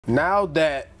Now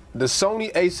that the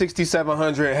Sony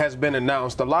A6700 has been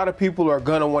announced, a lot of people are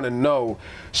gonna want to know,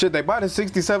 should they buy the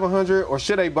 6700 or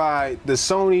should they buy the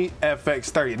Sony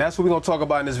FX30? That's what we're gonna talk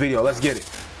about in this video. Let's get it.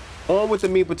 On with the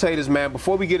meat potatoes, man.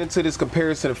 Before we get into this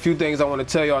comparison, a few things I want to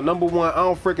tell y'all. Number one, I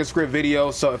don't freaking script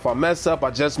videos, so if I mess up, I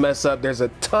just mess up. There's a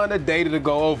ton of data to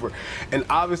go over, and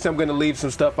obviously I'm going to leave some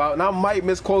stuff out, and I might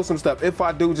misquote some stuff. If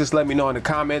I do, just let me know in the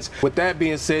comments. With that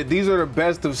being said, these are the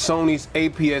best of Sony's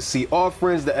APS-C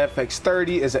offerings. The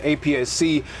FX30 is an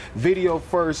APS-C video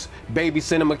first baby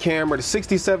cinema camera. The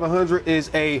 6700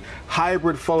 is a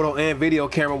hybrid photo and video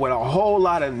camera with a whole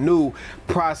lot of new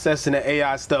processing and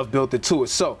AI stuff built into it.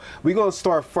 So we're gonna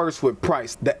start first with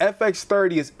price. The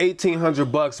FX30 is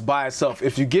 $1,800 by itself.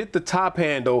 If you get the top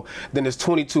handle, then it's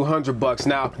 $2,200.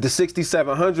 Now the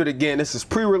 6700, again, this is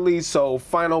pre-release, so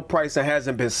final pricing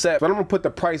hasn't been set, but I'm gonna put the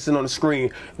pricing on the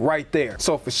screen right there.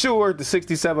 So for sure, the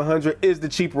 6700 is the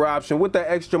cheaper option. With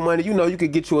that extra money, you know, you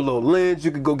could get you a little lens,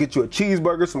 you could go get you a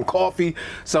cheeseburger, some coffee,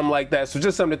 something like that. So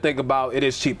just something to think about. It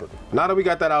is cheaper. Now that we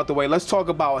got that out the way, let's talk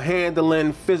about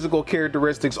handling, physical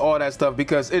characteristics, all that stuff,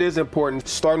 because it is important.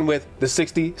 Starting with the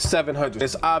 6700,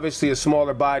 it's obviously a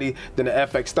smaller body than the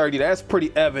FX30. That's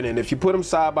pretty evident. If you put them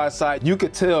side by side, you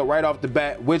could tell right off the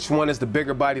bat which one is the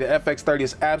bigger body. The FX30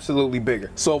 is absolutely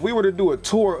bigger. So if we were to do a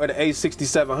tour of the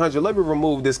A6700, let me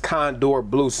remove this Condor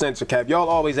blue sensor cap. Y'all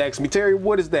always ask me, Terry,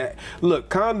 what is that? Look,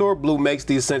 Condor blue makes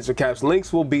these sensor caps.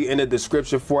 Links will be in the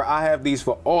description for it. I have these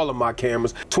for all of my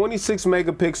cameras. 26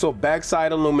 megapixel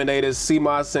backside illuminators,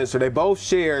 CMOS sensor. They both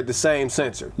share the same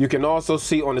sensor. You can also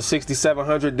see on the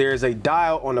 6700 there's a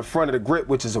dial on the front of the grip,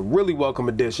 which is a really welcome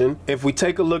addition. If we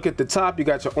take a look at the top, you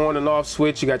got your on and off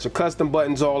switch, you got your custom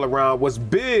buttons all around. What's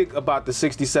big about the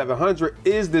 6700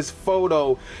 is this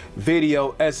photo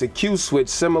video S&Q switch,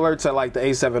 similar to like the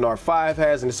A7R5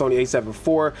 has and the Sony A7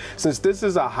 IV. Since this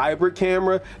is a hybrid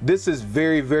camera, this is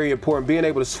very, very important, being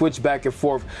able to switch back and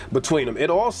forth between them. It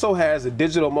also has a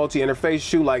digital multi-interface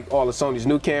shoe like all of Sony's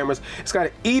new cameras. It's got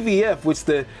an EVF, which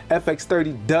the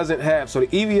FX30 doesn't have. So the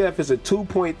EVF is a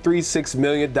 2.36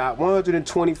 million dot,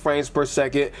 120 frames per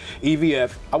second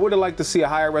EVF. I would have liked to see a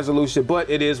higher resolution, but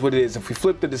it is what it is. If we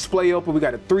flip the display open, we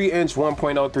got a 3-inch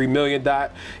 1.03 million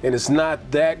dot, and it's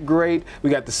not that great. We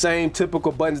got the same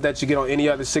typical buttons that you get on any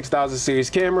other 6000 series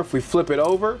camera. If we flip it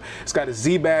over, it's got a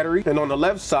Z battery, and on the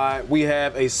left side we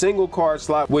have a single card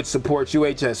slot which supports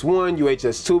UHS 1,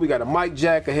 UHS 2. We got a mic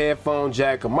jack, a headphone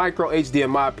jack, a micro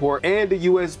HDMI port, and a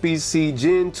USB-C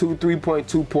Gen 2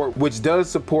 3.2 port, which does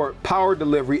support power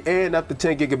delivery and up to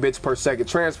 10 gigabits per second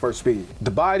transfer speed.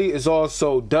 The body is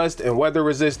also dust and weather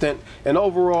resistant, and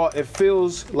overall it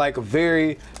feels like a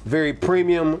very, very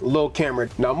premium little camera.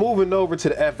 Now moving over to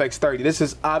the FX30, this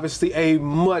is obviously a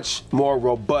much more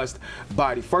robust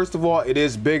body. First of all, it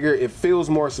is bigger, it feels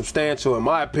more substantial. In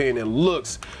my opinion, it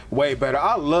looks way better.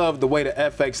 I love the way the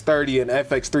FX30 and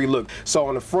FX3 look. So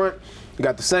on the front, you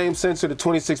got the same sensor, the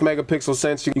 26 megapixel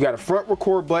sensor. You got a front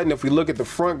record button. If we look at the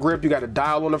front grip, you got a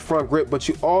dial on the front grip, but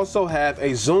you also have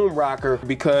a zoom rocker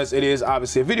because it is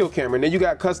obviously a video camera. And then you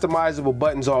got customizable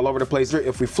buttons all over the place.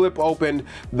 If we flip open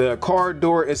the card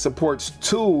door, it supports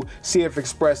 2 CF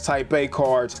Express Type A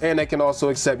cards, and they can also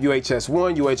accept UHS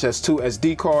 1, UHS 2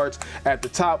 SD cards. At the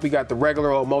top, we got the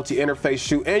regular old multi-interface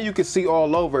shoe, and you can see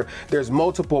all over, there's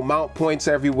multiple mount points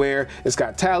everywhere. It's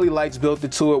got tally lights built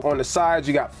into it. On the sides,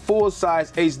 you got full-size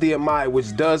HDMI,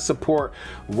 which does support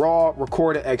RAW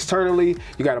recorded externally.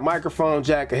 You got a microphone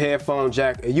jack, a headphone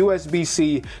jack, a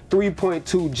USB-C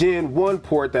 3.2 Gen 1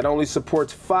 port that only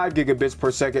supports 5 gigabits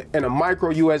per second, and a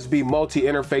micro USB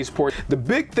multi-interface port. The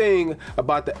big thing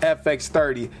about the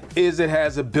FX30 is it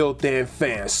has a built-in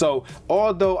fan. So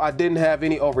although I didn't have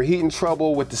any overheating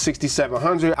trouble with the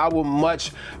 6700, I would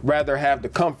much rather have the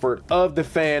comfort of the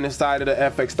fan inside of the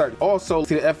FX30. Also,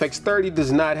 the FX30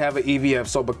 does not have an EVF,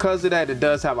 so because of that, it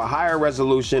does have a higher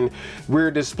resolution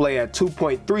rear display at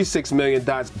 2.36 million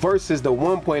dots versus the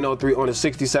 1.03 on the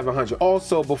 6700.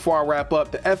 Also, before I wrap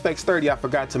up, the FX30, I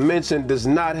forgot to mention, does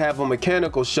not have a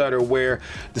mechanical shutter, where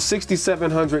the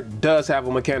 6700 does have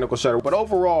a mechanical shutter. But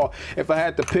overall, if I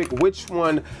had to pick which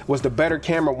one was the better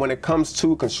camera when it comes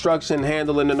to construction,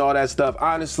 handling, and all that stuff,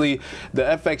 honestly, the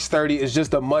FX30 is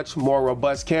just a much more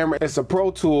robust camera. It's a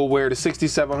pro tool where the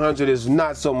 6700 is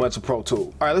not so much a pro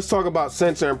tool. All right, let's talk about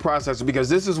sensor and processor processor, because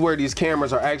this is where these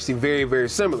cameras are actually very, very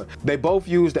similar. They both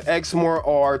use the Exmor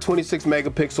R 26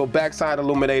 megapixel backside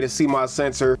illuminated CMOS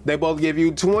sensor. They both give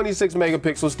you 26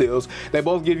 megapixel stills. They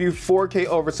both give you 4K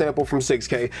oversample from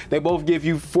 6K. They both give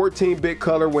you 14-bit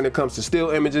color when it comes to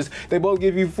still images. They both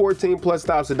give you 14 plus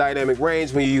stops of dynamic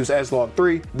range when you use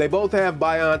S-Log3. They both have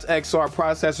Bion's XR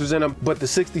processors in them, but the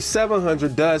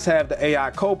 6700 does have the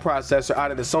AI co-processor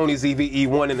out of the Sony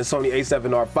ZV-E1 and the Sony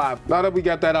A7R5. Now that we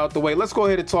got that out the way, let's go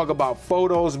ahead and talk about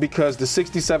photos, because the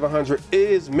 6700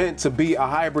 is meant to be a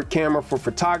hybrid camera for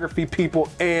photography people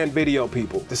and video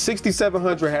people. The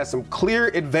 6700 has some clear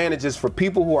advantages for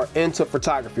people who are into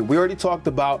photography. We already talked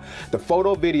about the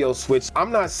photo video switch.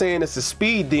 I'm not saying it's a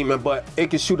speed demon, but it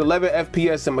can shoot 11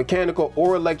 FPS in mechanical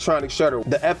or electronic shutter.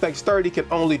 The FX30 can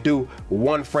only do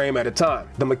 1 frame at a time.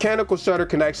 The mechanical shutter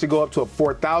can actually go up to a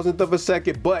 4,000th of a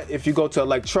second, but if you go to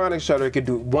electronic shutter, it can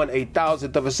do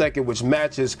 1/8,000th of a second, which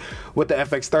matches what the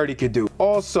FX30 could do.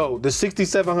 Also, the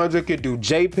 6700 could do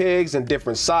JPEGs in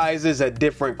different sizes at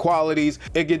different qualities.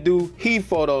 It could do heat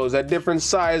photos at different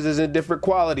sizes and different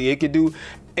quality. It could do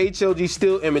HLG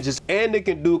still images, and it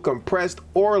can do compressed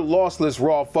or lossless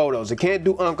raw photos. It can't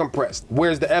do uncompressed,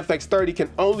 whereas the FX30 can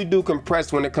only do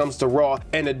compressed when it comes to raw,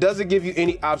 and it doesn't give you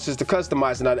any options to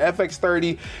customize. Now the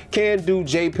FX30 can do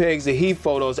JPEGs and heat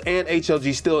photos and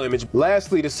HLG still image.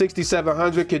 Lastly, the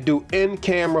 6700 can do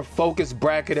in-camera focus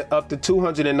bracketed up to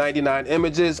 299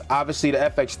 images. Obviously the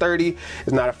FX30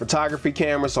 is not a photography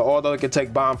camera, so although it can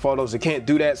take bomb photos, it can't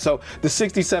do that. So the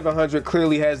 6700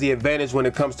 clearly has the advantage when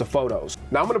it comes to photos.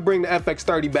 Now I'm gonna bring the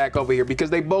FX30 back over here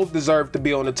because they both deserve to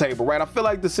be on the table, right? I feel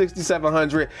like the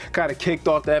 6700 kind of kicked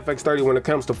off the FX30 when it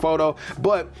comes to photo,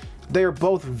 but they're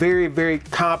both very, very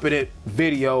competent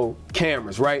video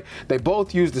cameras, right? They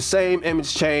both use the same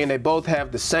image chain. They both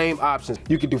have the same options.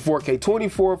 You can do 4K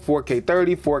 24, 4K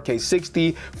 30, 4K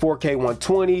 60, 4K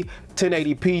 120,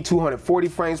 1080p, 240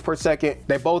 frames per second.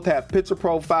 They both have picture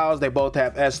profiles. They both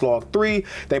have S-Log3.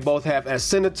 They both have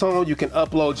S-Cinetone. You can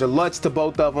upload your LUTs to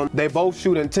both of them. They both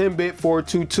shoot in 10-bit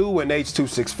 422 and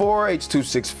H.264,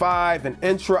 H.265, and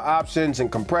intra options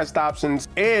and compressed options.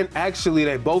 And actually,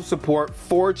 they both support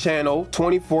 4-channel,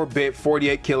 24-bit,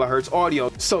 48 kilohertz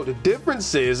audio. So the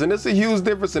difference is, and it's a huge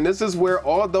difference, and this is where,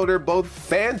 although they're both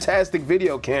fantastic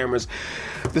video cameras,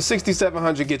 the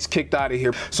 6700 gets kicked out of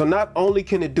here. So not only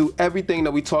can it do everything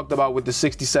that we talked about with the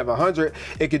 6700,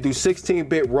 it can do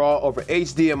 16-bit RAW over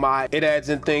HDMI. It adds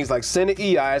in things like Cine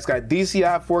EI. It's got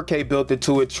DCI 4K built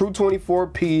into it, true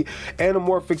 24p,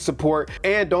 anamorphic support,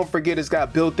 and don't forget it's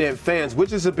got built-in fans,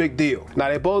 which is a big deal. Now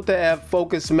they both have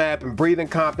focus map and breathing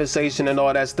compensation and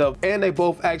all that stuff, and they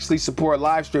both actually support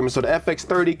live streaming. So the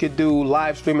FX30 could do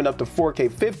live streaming up to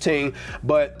 4K 15,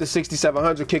 but the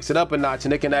 6700 kicks it up a notch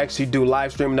and it can actually do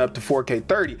live streaming up to 4K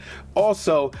 30.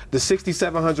 Also, the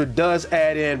 6700 does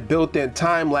add in built-in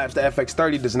time lapse. The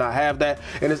FX30 does not have that,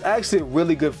 and it's actually a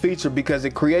really good feature because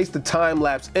it creates the time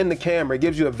lapse in the camera. It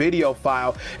gives you a video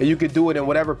file, and you can do it in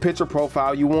whatever picture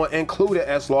profile you want, including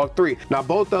S-Log3. Now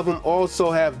both of them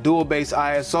also have dual base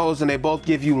ISOs, and they both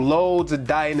give you loads of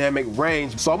dynamic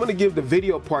range. So I'm going to give the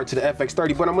video part to the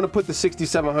FX30, but I'm going to put the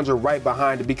 6700 right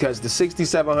behind it because the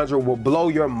 6700 will blow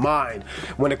your mind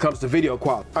when it comes to video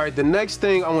quality. All right, the next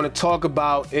thing I want to talk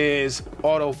about is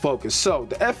autofocus. So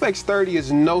the FX30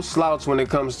 is no slouch when it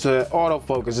comes to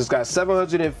autofocus. It's got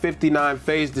 759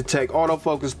 phase detect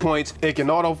autofocus points. It can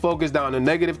autofocus down to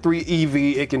 -3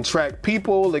 EV. It can track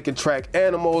people, it can track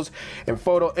animals in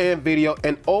photo and video,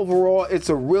 and overall it's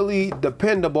a really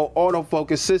dependable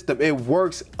autofocus system. It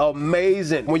works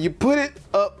amazing. When you put it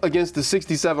up against the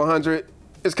 6700,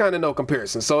 it's kind of no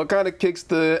comparison. So it kind of kicks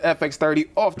the FX30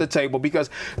 off the table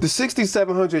because the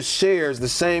 6700 shares the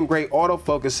same great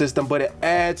autofocus system, but it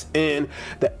adds in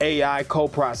the AI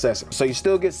co-processor. So you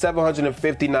still get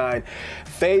 759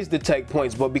 phase detect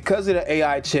points, but because of the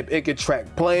AI chip, it can track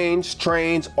planes,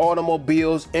 trains,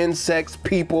 automobiles, insects,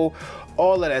 people,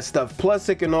 all of that stuff. Plus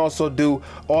it can also do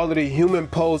all of the human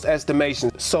pose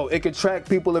estimations. So it can track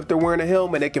people if they're wearing a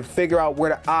helmet. It can figure out where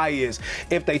the eye is.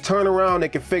 If they turn around, it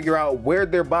can figure out where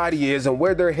their body is and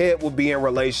where their head will be in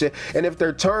relation. And if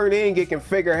they're turning, it can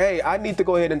figure, hey, I need to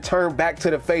go ahead and turn back to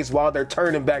the face while they're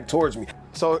turning back towards me.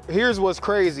 So here's what's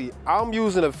crazy. I'm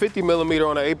using a 50mm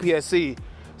on an APS-C,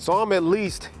 so I'm at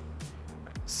least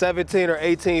 17 or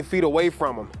 18 feet away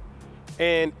from him,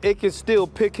 and it can still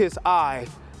pick his eye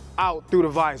out through the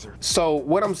visor. So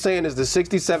what I'm saying is the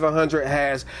 6700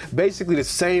 has basically the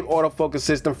same autofocus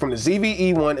system from the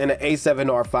ZV-E1 and the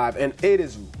A7R5, and it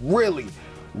is really,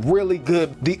 really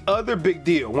good. The other big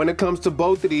deal when it comes to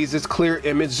both of these is clear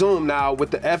image zoom. Now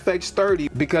with the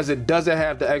FX30, because it doesn't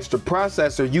have the extra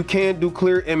processor, you can do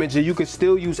clear image and you can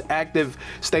still use active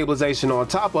stabilization on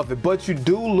top of it, but you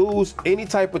do lose any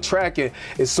type of tracking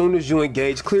as soon as you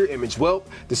engage clear image. Well,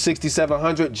 the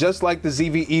 6700, just like the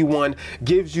ZV-E1,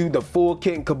 gives you the full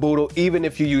kit and caboodle even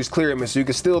if you use clear image. So you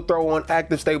can still throw on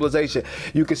active stabilization.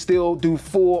 You can still do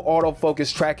full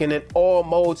autofocus tracking in all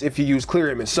modes if you use clear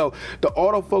image. So the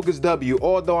autofocus W,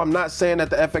 although I'm not saying that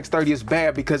the FX30 is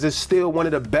bad because it's still one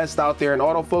of the best out there in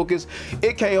autofocus,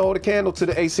 it can't hold a candle to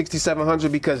the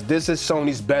A6700 because this is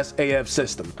Sony's best AF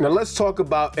system. Now let's talk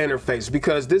about interface,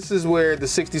 because this is where the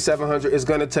 6700 is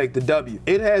going to take the W.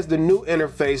 It has the new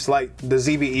interface like the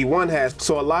ZV-E1 has,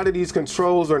 so a lot of these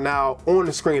controls are now on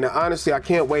the screen. And honestly, I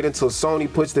can't wait until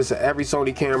Sony puts this in every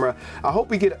Sony camera. I hope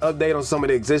we get an update on some of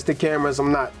the existing cameras.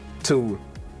 I'm not too...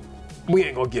 we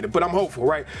ain't gonna get it, but I'm hopeful,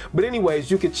 right? But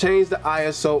anyways, you can change the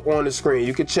ISO on the screen.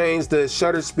 You can change the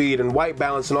shutter speed and white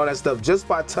balance and all that stuff just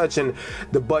by touching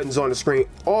the buttons on the screen.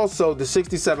 Also, the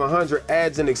 6700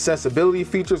 adds in accessibility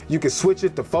features. You can switch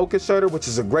it to focus shutter, which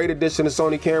is a great addition to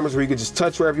Sony cameras, where you can just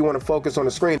touch wherever you want to focus on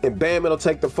the screen and bam, it'll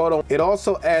take the photo. It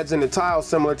also adds in the tile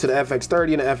similar to the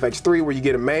FX30 and the FX3, where you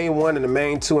get a main one and a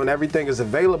main two, and everything is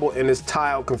available in this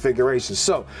tile configuration.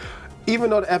 So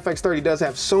even though the FX30 does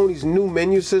have Sony's new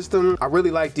menu system, I really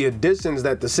like the additions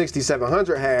that the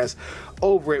 6700 has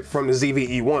over it from the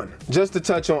ZV-E1. Just to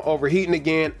touch on overheating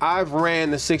again, I've ran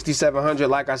the 6700,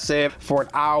 like I said, for an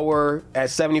hour at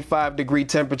 75-degree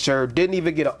temperature, didn't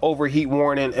even get an overheat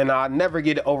warning, and I never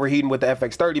get it overheating with the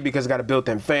FX30 because it's got a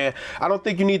built-in fan. I don't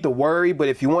think you need to worry, but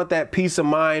if you want that peace of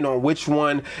mind on which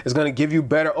one is going to give you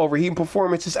better overheating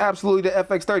performance, it's absolutely the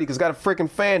FX30 because it's got a freaking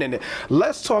fan in it.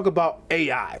 Let's talk about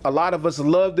AI. A lot of us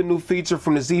love the new feature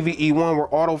from the ZV-E1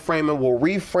 where auto framing will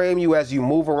reframe you as you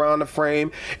move around the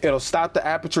frame. It'll stop the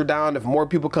aperture down if more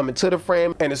people come into the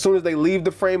frame, and as soon as they leave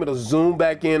the frame, it'll zoom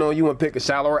back in on you and pick a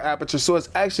shallower aperture. So it's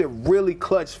actually a really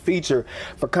clutch feature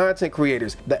for content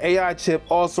creators. The AI chip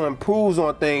also improves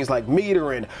on things like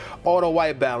metering, auto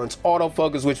white balance,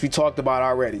 autofocus, which we talked about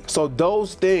already. So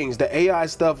those things, the AI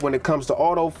stuff when it comes to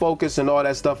autofocus and all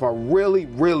that stuff, are really,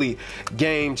 really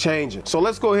game changing. So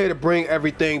let's go ahead and bring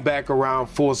everything back around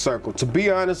full circle. To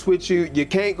be honest with you, you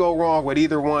can't go wrong with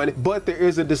either one, but there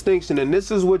is a distinction, and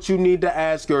this is what you need to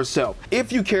ask yourself.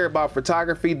 If you care about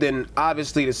photography, then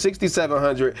obviously the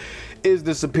 6700 is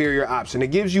the superior option.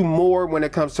 It gives you more when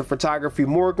it comes to photography,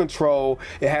 more control.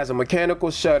 It has a mechanical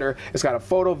shutter, it's got a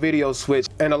photo video switch,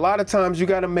 and a lot of times you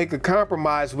got to make a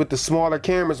compromise with the smaller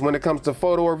cameras when it comes to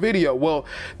photo or video. Well,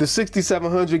 the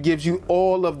 6700 gives you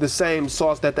all of the same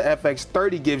sauce that the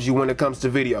FX30 gives you when it comes to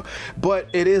video, but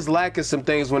it is lacking some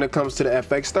things when it comes to the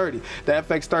FX30. The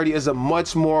FX30 is a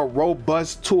much more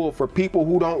robust tool for people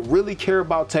who don't really care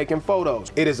about taking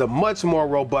photos. It is a much more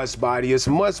robust body, it's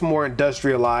much more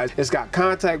industrialized, it's got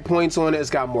contact points on it, it's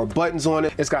got more buttons on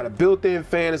it, it's got a built-in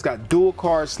fan, it's got dual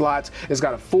card slots, it's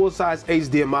got a full-size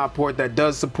HDMI port that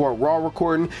does support RAW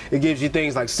recording. It gives you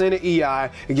things like Cine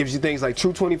EI, it gives you things like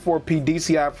True 24p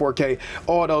DCI 4K,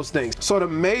 all those things. So the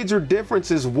major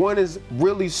difference is one is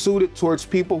really suited towards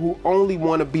people who only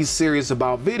want to be serious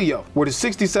about video, where the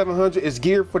 6700 is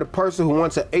geared for the person who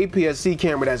wants an APS-C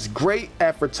camera that's great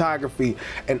at photography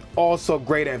and also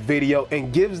great at video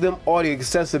and gives them all the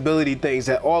accessibility things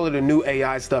that all of the new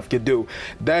AI stuff can do.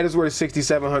 That is where the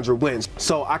 6700 wins.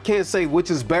 So I can't say which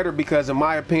is better because in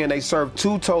my opinion they serve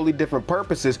two totally different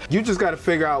purposes. You just got to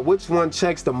figure out which one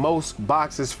checks the most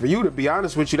boxes for you. To be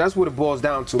honest with you, that's what it boils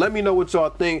down to. Let me know what y'all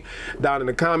think down in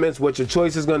the comments, what your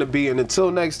choice is going to be, and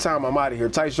until next time, I'm out of here.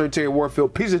 Tight shirt, Terry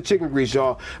Warfield, piece of chicken grease,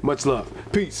 y'all. Much love.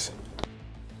 Peace.